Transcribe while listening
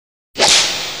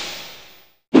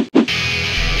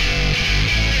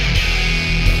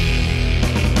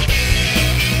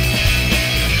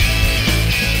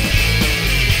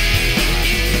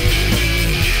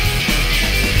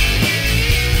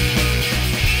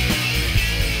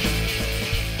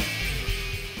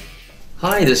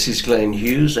Hi, this is Glenn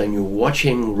Hughes and you're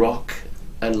watching Rock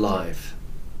and Live.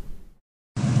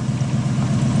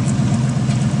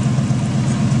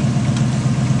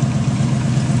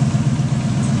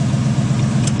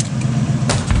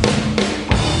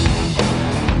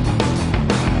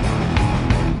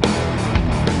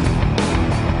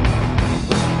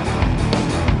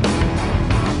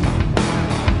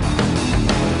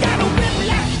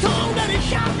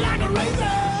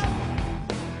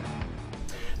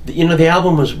 You know, the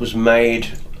album was made,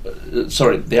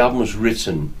 the album was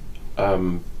written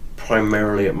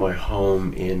primarily at my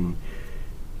home in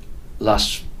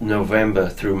last November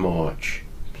through March.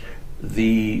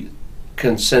 The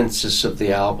consensus of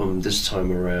the album this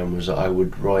time around was I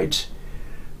would write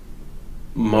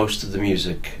most of the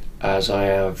music as I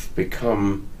have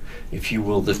become, if you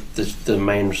will, the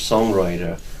main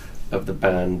songwriter of the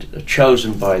band,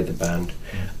 chosen by the band.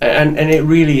 And it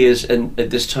really is, and at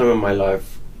this time of my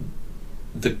life,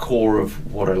 the core of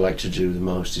what I like to do the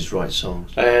most is write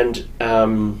songs. And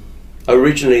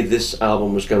originally this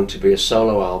album was going to be a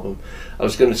solo album. I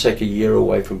was going to take a year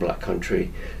away from Black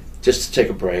Country just to take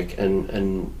a break, and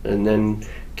then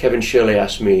Kevin Shirley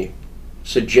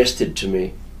suggested to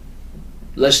me,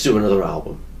 let's do another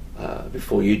album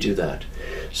before you do that.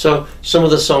 So some of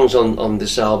the songs on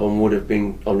this album would have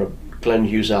been on a Glenn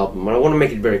Hughes album, and I want to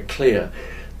make it very clear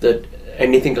that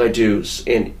anything I do,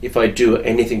 and if I do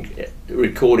anything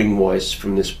recording wise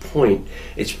from this point,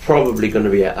 it's probably going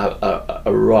to be a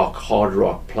hard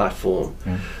rock platform.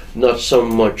 Not so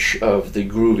much of the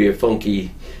groovier, funky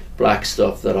black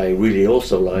stuff that I really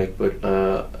also like, but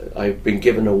I've been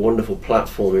given a wonderful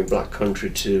platform in Black Country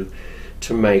to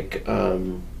make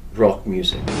rock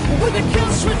music. With a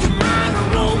kill switch mind,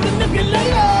 a role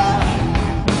manipulator,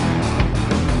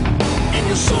 and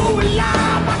you're so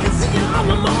alive, I can see you on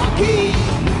the marquee.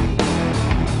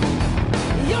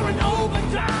 You're an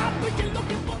overdrive, but you're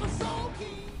looking for the soul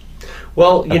key.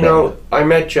 Well, you know, I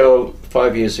met Joe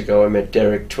 5 years ago, I met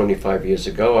Derek 25 years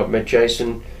ago, I've met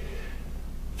Jason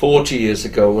 40 years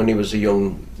ago when he was a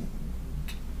young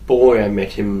boy. I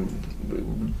met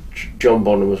him, John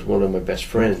Bonham was one of my best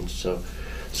friends. So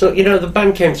you know, the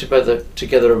band came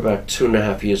together about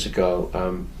 2.5 years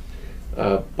ago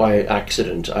by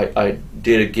accident. I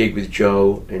did a gig with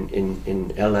Joe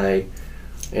in LA,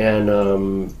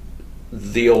 and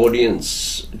the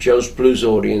audience, Joe's blues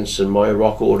audience and my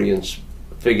rock audience,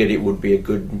 figured it would be a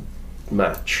good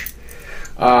match.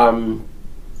 And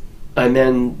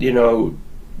then, you know,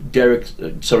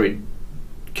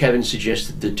 Kevin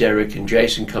suggested that Derek and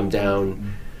Jason come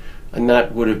down, and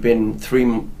that would have been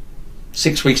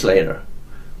 6 weeks later.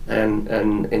 And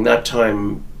in that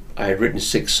time, I had written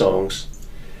 6 songs.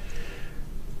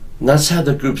 And that's how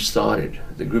the group started.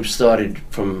 The group started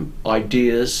from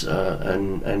ideas,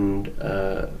 and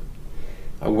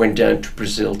I went down to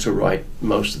Brazil to write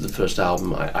most of the first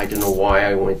album. I don't know why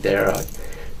I went there. I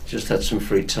just had some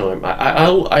free time.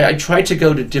 I tried to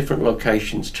go to different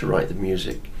locations to write the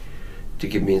music, to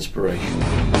give me inspiration.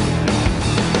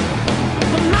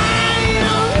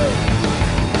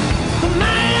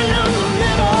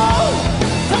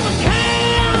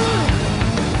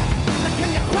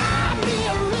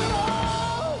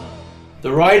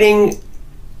 The writing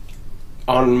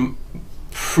on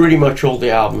pretty much all the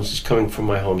albums is coming from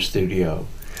my home studio.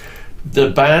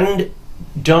 The band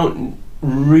don't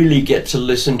really get to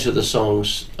listen to the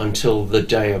songs until the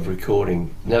day of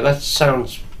recording. Now that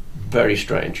sounds very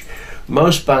strange.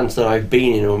 Most bands that I've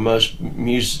been in, or most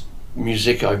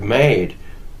music I've made,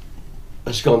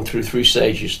 has gone through 3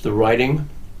 stages: the writing,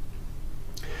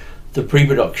 the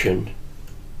pre-production,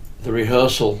 the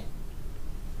rehearsal,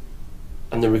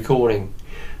 and the recording.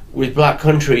 With Black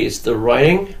Country, it's the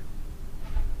writing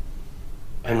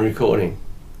and recording.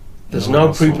 There's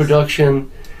no pre-production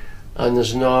and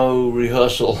there's no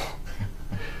rehearsal.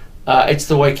 It's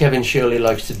the way Kevin Shirley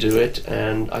likes to do it,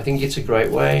 and I think it's a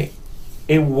great way.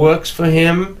 It works for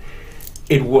him,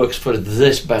 it works for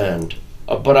this band.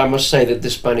 But I must say that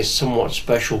this band is somewhat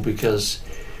special because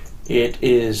it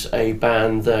is a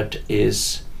band that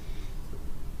is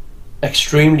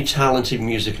extremely talented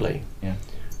musically. Yeah.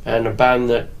 And a band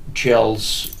that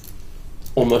gels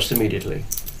almost immediately.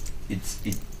 It's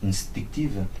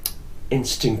instinctive.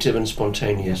 Instinctive and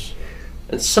spontaneous.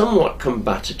 And somewhat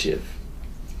combative.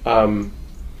 There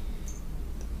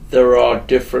are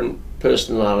different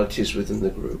personalities within the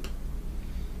group.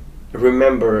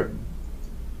 Remember,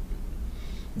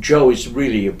 Joe is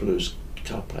really a blues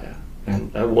guitar player,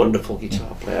 and a wonderful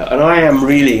guitar player, and I am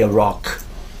really a rock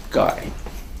guy.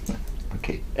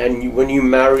 Okay. And when you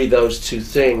marry those two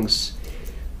things,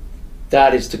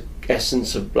 that is the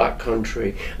essence of black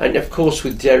country. And of course,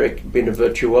 with Derek being a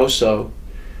virtuoso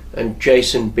and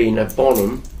Jason being a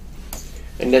Bonham,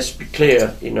 and let's be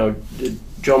clear, you know,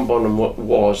 John Bonham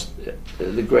was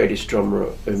the greatest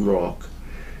drummer in rock,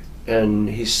 and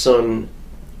his son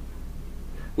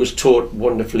was taught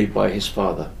wonderfully by his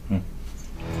father. Mm.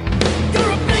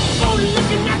 You're a big fool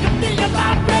looking like a million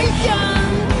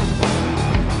vibrations.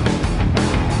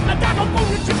 A dog a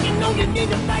trick, you know you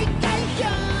need a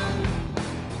vacation.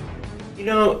 You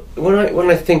know, when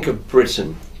I think of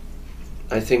Britain,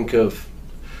 I think of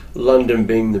London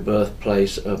being the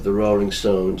birthplace of the Rolling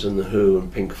Stones and the Who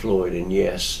and Pink Floyd and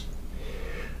Yes.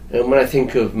 And when I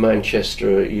think of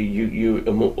Manchester, you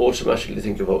automatically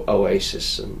think of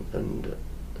Oasis and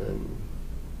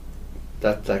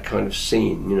that kind of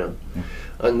scene, you know. Yeah.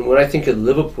 And when I think of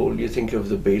Liverpool, you think of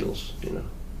the Beatles, you know,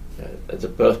 the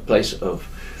birthplace of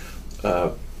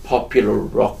popular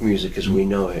rock music as we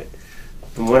know it.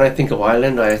 And when I think of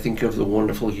Ireland, I think of the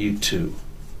wonderful U2.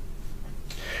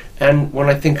 And when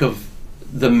I think of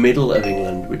the middle of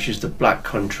England, which is the Black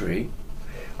Country,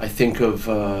 I think of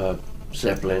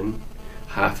Zeppelin,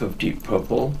 half of Deep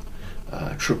Purple,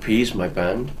 Trapeze, my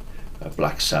band,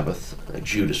 Black Sabbath,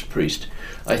 Judas Priest.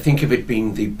 I think of it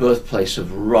being the birthplace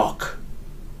of rock,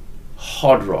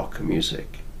 hard rock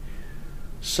music.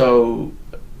 So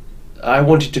I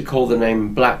wanted to call the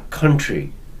name Black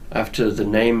Country after the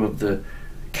name of the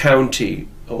county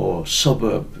or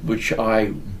suburb which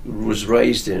I was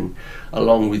raised in,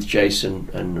 along with Jason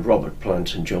and Robert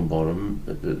Plant and John Bonham.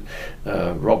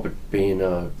 Robert being,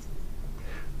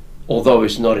 although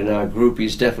he's not in our group,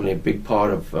 he's definitely a big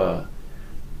part of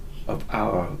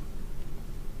our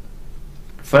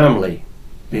family,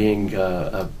 being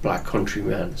a black country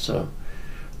man. So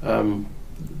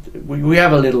we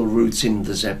have a little roots in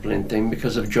the Zeppelin thing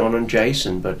because of John and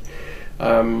Jason, but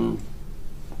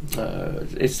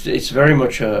it's very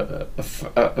much a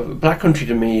Black Country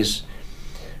to me is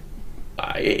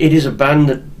it is a band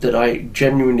that I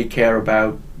genuinely care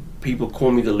about. People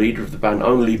call me the leader of the band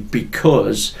only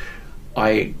because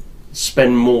I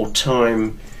spend more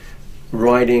time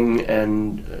writing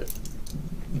and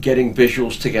getting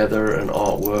visuals together and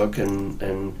artwork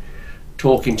and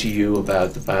talking to you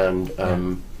about the band.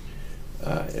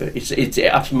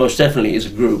 It most definitely is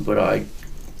a group, but I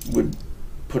would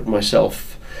put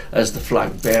myself as the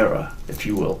flag bearer, if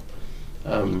you will,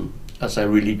 as I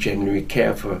really genuinely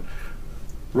care for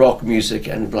rock music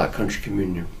and the Black Country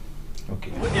communion.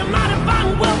 Okay. With your mighty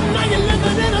fine wealth, now you're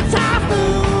living in a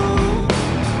typhoon.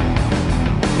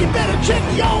 You better check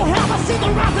your health, I see the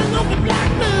rising of the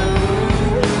black moon.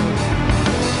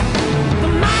 The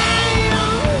man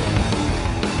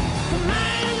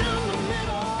in the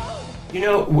middle. You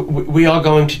know, we are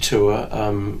going to tour.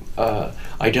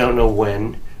 I don't know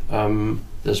when.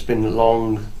 There's been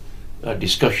long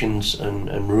discussions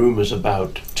and rumours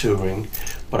about touring,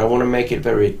 but I want to make it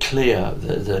very clear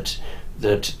that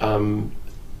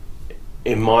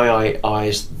in my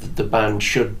eyes the band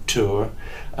should tour.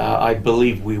 I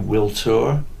believe we will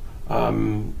tour.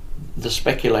 The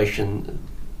speculation,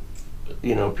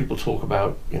 you know, people talk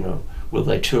about, you know, will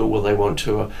they tour, will they won't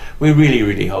tour. We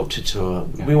really hope to tour.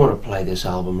 Yeah. We want to play this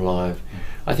album live.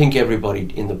 I think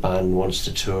everybody in the band wants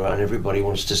to tour and everybody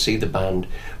wants to see the band.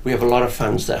 We have a lot of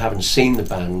fans that haven't seen the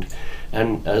band,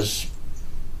 and as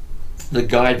the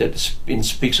guy that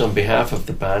speaks on behalf of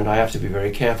the band, I have to be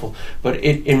very careful. But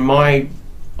in my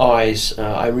eyes,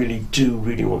 I really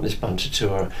want this band to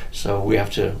tour. So we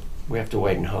have to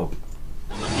wait and hope.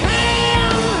 Can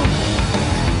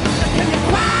you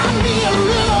cry me a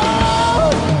river?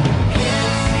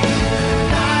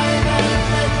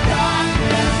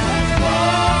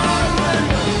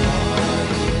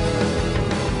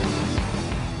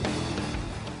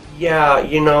 Yeah,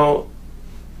 you know,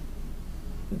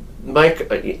 Mike,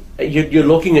 you're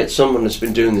looking at someone that's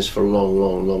been doing this for a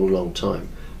long time,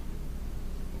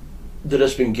 that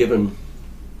has been given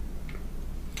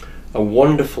a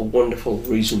wonderful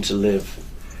reason to live.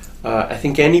 I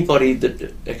think anybody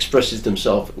that expresses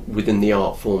themselves within the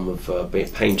art form of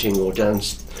painting or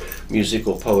dance, music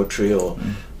or poetry or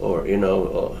you know,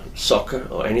 or soccer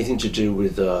or anything to do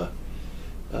with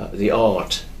the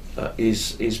art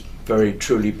is very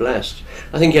truly blessed.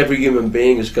 I think every human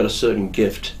being has got a certain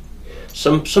gift.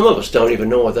 Some of us don't even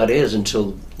know what that is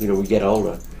until, you know, we get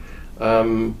older.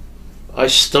 I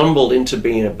stumbled into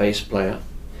being a bass player.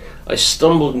 I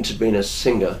stumbled into being a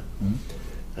singer.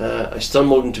 I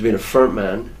stumbled into being a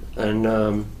frontman, and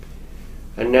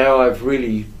now I've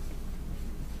really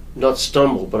not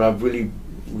stumbled, but I've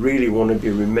really want to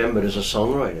be remembered as a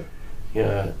songwriter. You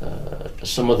know,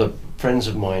 some of the friends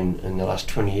of mine in the last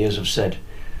 20 years have said,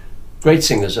 great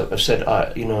singers have said,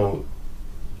 you know,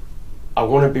 I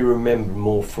want to be remembered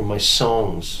more for my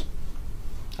songs.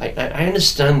 I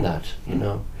understand that, you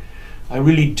know. I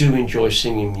really do enjoy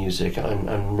singing music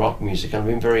and rock music. I've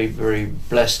been very, very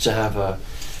blessed to have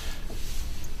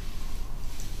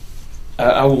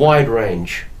a wide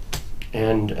range.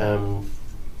 And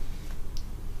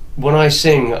when I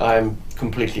sing, I'm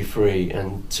completely free,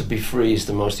 and to be free is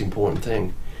the most important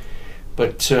thing.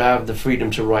 But to have the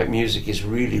freedom to write music is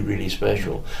really, really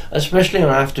special, especially on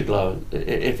Afterglow.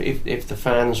 If the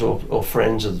fans or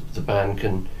friends of the band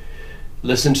can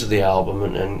listen to the album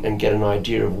and get an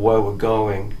idea of where we're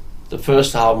going. The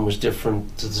first album was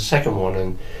different to the second one,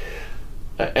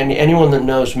 and anyone that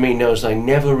knows me knows I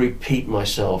never repeat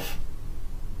myself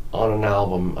on an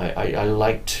album. I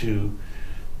like to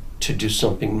do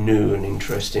something new and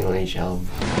interesting on each album.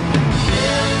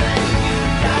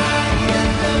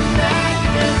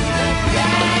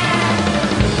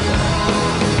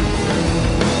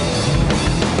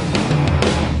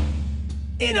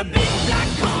 In a big black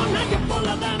corner, you're full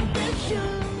of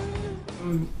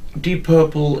ambition. Deep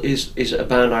Purple is a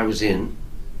band I was in,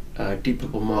 Deep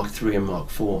Purple Mark III and Mark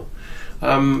IV.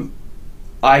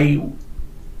 I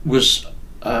was,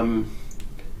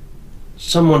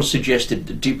 someone suggested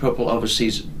that Deep Purple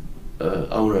overseas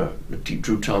owner,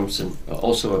 Drew Thompson,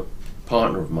 also a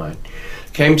partner of mine,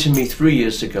 came to me 3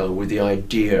 years ago with the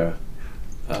idea,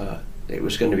 it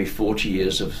was going to be 40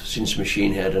 years since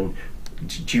Machine Head, and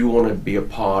do you want to be a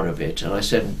part of it? And I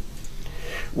said,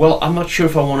 well, I'm not sure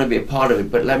if I want to be a part of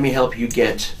it, but let me help you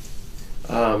get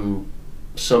some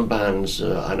bands.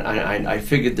 And I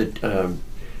figured that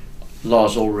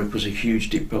Lars Ulrich was a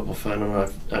huge Deep Purple fan,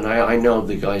 and I know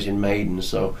the guys in Maiden,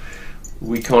 so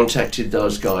we contacted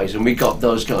those guys and we got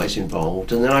those guys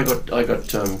involved. And then I got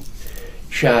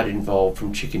Chad involved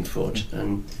from Chickenfoot,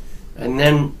 and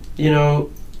then, you know,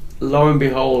 lo and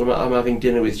behold, I'm having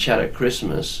dinner with Chad at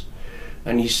Christmas.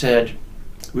 And he said,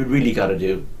 we really got to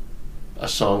do a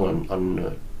song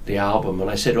on the album.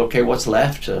 And I said, okay, what's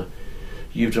left?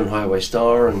 You've done Highway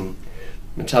Star, and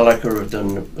Metallica have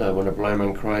done When a Blind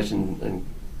Man Cries, and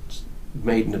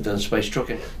Maiden have done Space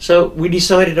Truckin'. So we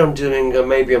decided on doing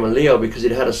Maybe I'm a Leo, because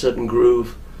it had a certain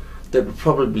groove that would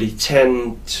probably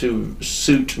tend to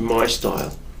suit my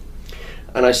style.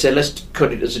 And I said, let's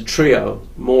cut it as a trio,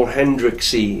 more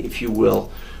Hendrixy, if you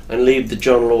will, and leave the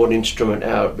John Lord instrument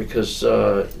out, because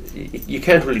you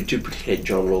can't really duplicate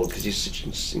John Lord because he's such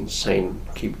an insane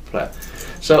keyboard player.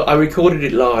 So I recorded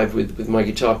it live with my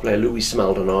guitar player Luis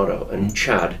Maldonado and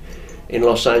Chad in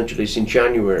Los Angeles in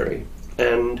January,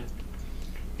 and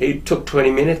it took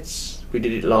 20 minutes. We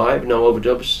did it live, no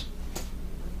overdubs,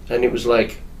 and it was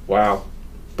like, wow.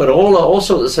 But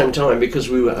also at the same time, because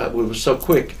we were so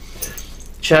quick,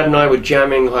 Chad and I were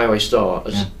jamming Highway Star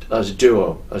as a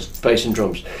duo, as bass and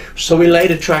drums. So we laid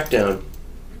a track down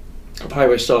of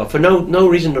Highway Star for no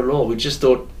reason at all. We just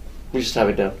thought, we just have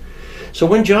it down. So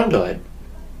when John died,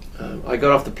 I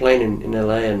got off the plane in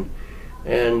LA,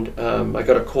 and I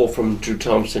got a call from Drew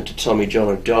Thompson to tell me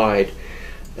John had died,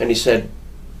 and he said,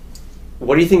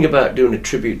 what do you think about doing a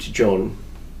tribute to John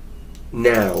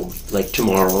now, like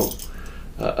tomorrow,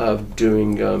 of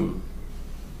doing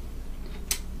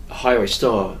Highway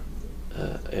Star,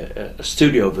 a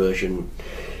studio version?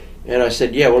 And I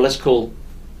said, yeah, well, let's call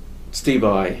Steve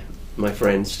I, my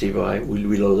friend Steve I.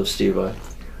 We all love Steve I.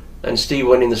 And Steve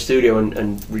went in the studio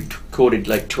and recorded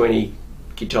like 20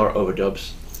 guitar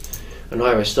overdubs on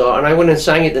Highway Star, and I went and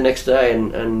sang it the next day,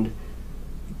 and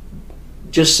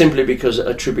just simply because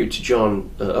a tribute to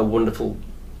John, a wonderful,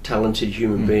 talented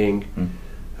human being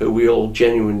who we all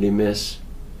genuinely miss.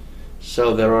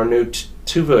 So there are new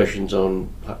two versions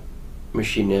on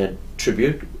Machine Head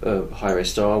Tribute, Highway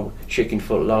Star,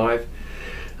 Chickenfoot Live,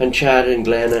 and Chad and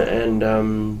Glenna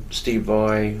and Steve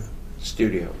Vai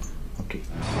Studio. Okay.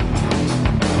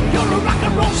 You're a rock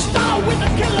and roll star with a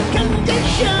killer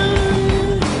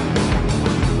condition.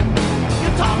 You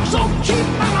talk so cheap,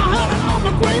 and I heard it on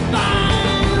the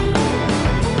grapevine.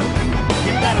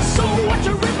 You better so watch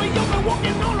a river, you've been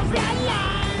walking on a flat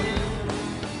line.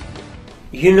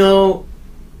 You know,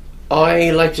 I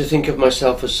like to think of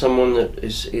myself as someone that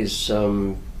is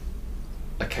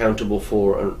accountable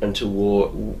for and to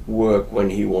work when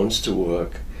he wants to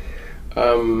work.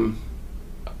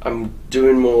 I'm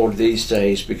doing more these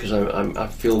days because I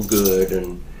feel good,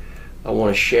 and I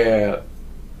want to share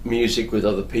music with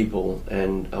other people,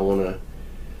 and I want to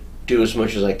do as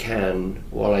much as I can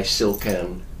while I still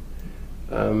can.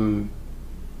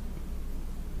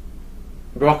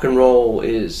 Rock and roll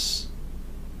is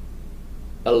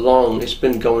it's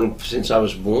been going since I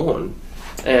was born,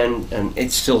 and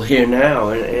it's still here now,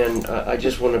 and I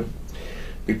just want to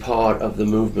be part of the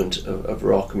movement of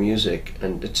rock music,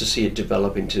 and to see it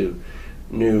develop into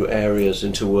new areas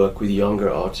and to work with younger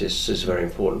artists is very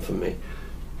important for me.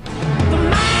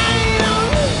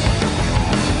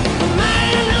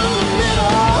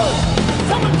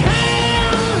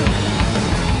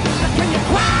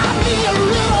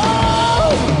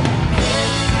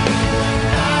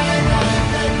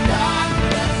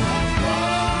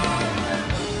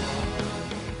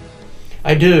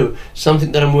 I do.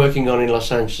 Something that I'm working on in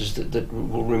Los Angeles that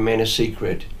will remain a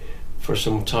secret for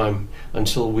some time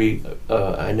until we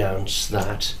announce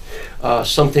that.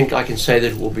 Something I can say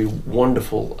that will be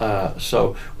wonderful,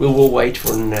 so we will wait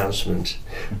for an announcement.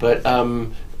 But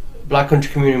Black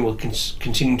Country Communion will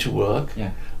continue to work,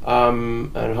 Yeah.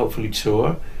 and hopefully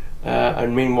tour.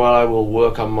 And meanwhile I will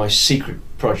work on my secret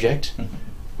project,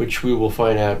 which we will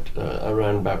find out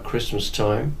around about Christmas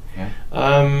time. Yeah.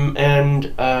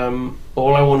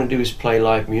 All I want to do is play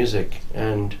live music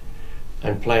and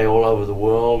play all over the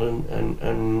world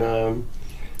and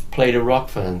play to rock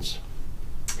fans.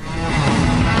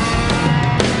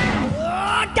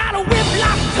 Got a whip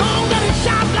like a tongue that it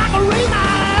shines like a razor.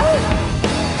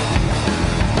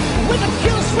 With a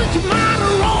kill switch mind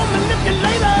or roll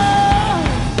manipulator.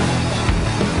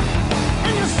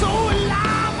 And you're so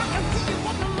alive, I can see you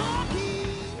on the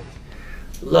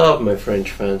marquee. Love my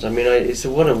French fans. I mean, it's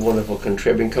what a wonderful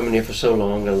country. I've been coming here for so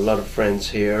long, got a lot of friends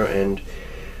here, and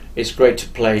it's great to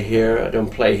play here. I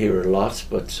don't play here a lot,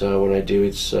 but when I do,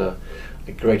 it's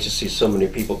great to see so many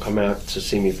people come out to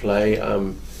see me play.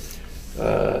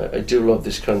 I do love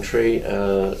this country,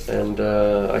 and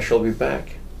I shall be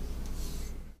back.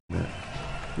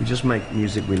 We just make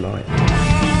music we like.